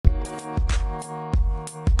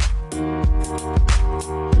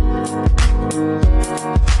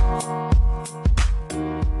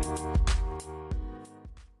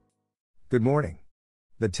Good morning.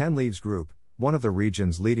 The 10 Leaves Group, one of the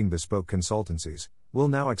region's leading bespoke consultancies, will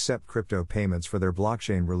now accept crypto payments for their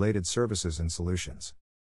blockchain-related services and solutions.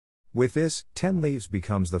 With this, 10 Leaves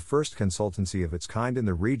becomes the first consultancy of its kind in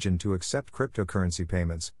the region to accept cryptocurrency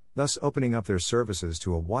payments, thus opening up their services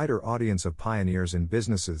to a wider audience of pioneers and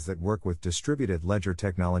businesses that work with distributed ledger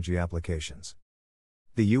technology applications.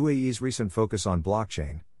 The UAE's recent focus on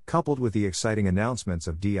blockchain, coupled with the exciting announcements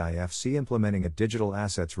of DIFC implementing a digital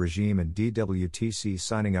assets regime and DWTC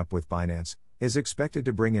signing up with Binance, is expected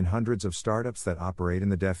to bring in hundreds of startups that operate in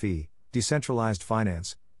the DeFi, decentralized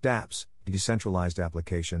finance, dApps, decentralized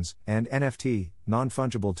applications, and NFT,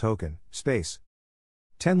 non-fungible token, space.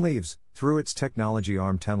 10 Leaves, through its technology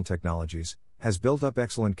arm 10 Technologies, has built up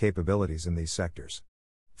excellent capabilities in these sectors.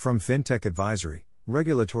 From fintech advisory,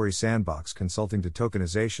 regulatory sandbox consulting to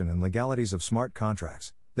tokenization and legalities of smart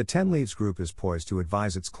contracts, the 10 Leaves Group is poised to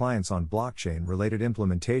advise its clients on blockchain-related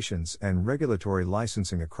implementations and regulatory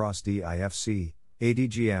licensing across DIFC,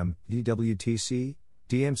 ADGM, DWTC,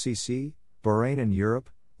 DMCC, Bahrain and Europe,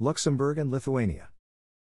 Luxembourg and Lithuania.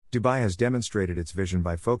 Dubai has demonstrated its vision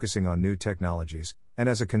by focusing on new technologies, and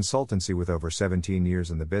as a consultancy with over 17 years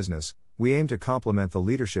in the business, we aim to complement the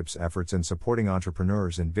leadership's efforts in supporting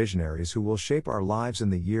entrepreneurs and visionaries who will shape our lives in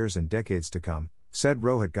the years and decades to come, said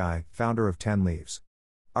Rohit Ghai, founder of 10 Leaves.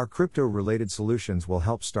 Our crypto-related solutions will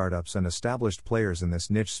help startups and established players in this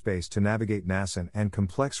niche space to navigate nascent and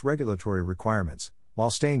complex regulatory requirements, while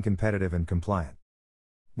staying competitive and compliant.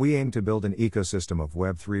 We aim to build an ecosystem of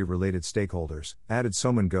Web3-related stakeholders, added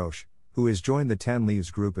Soman Ghosh, who has joined the 10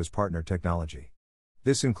 Leaves Group as partner technology.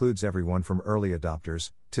 This includes everyone from early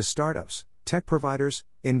adopters, to startups, tech providers,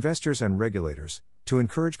 investors and regulators, to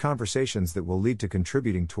encourage conversations that will lead to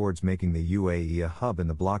contributing towards making the UAE a hub in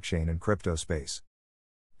the blockchain and crypto space.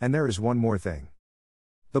 And there is one more thing.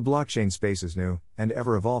 The blockchain space is new, and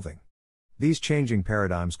ever-evolving. These changing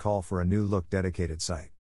paradigms call for a new look dedicated site.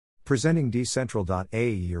 Presenting Decentral.ae,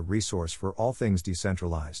 your resource for all things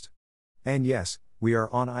decentralized. And yes, we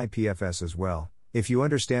are on IPFS as well. If you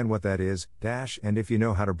understand what that is, and if you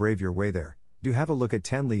know how to brave your way there, do have a look at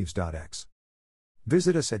 10leaves.x.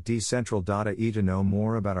 Visit us at Decentral.ae to know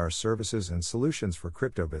more about our services and solutions for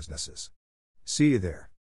crypto businesses. See you there.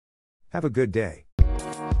 Have a good day.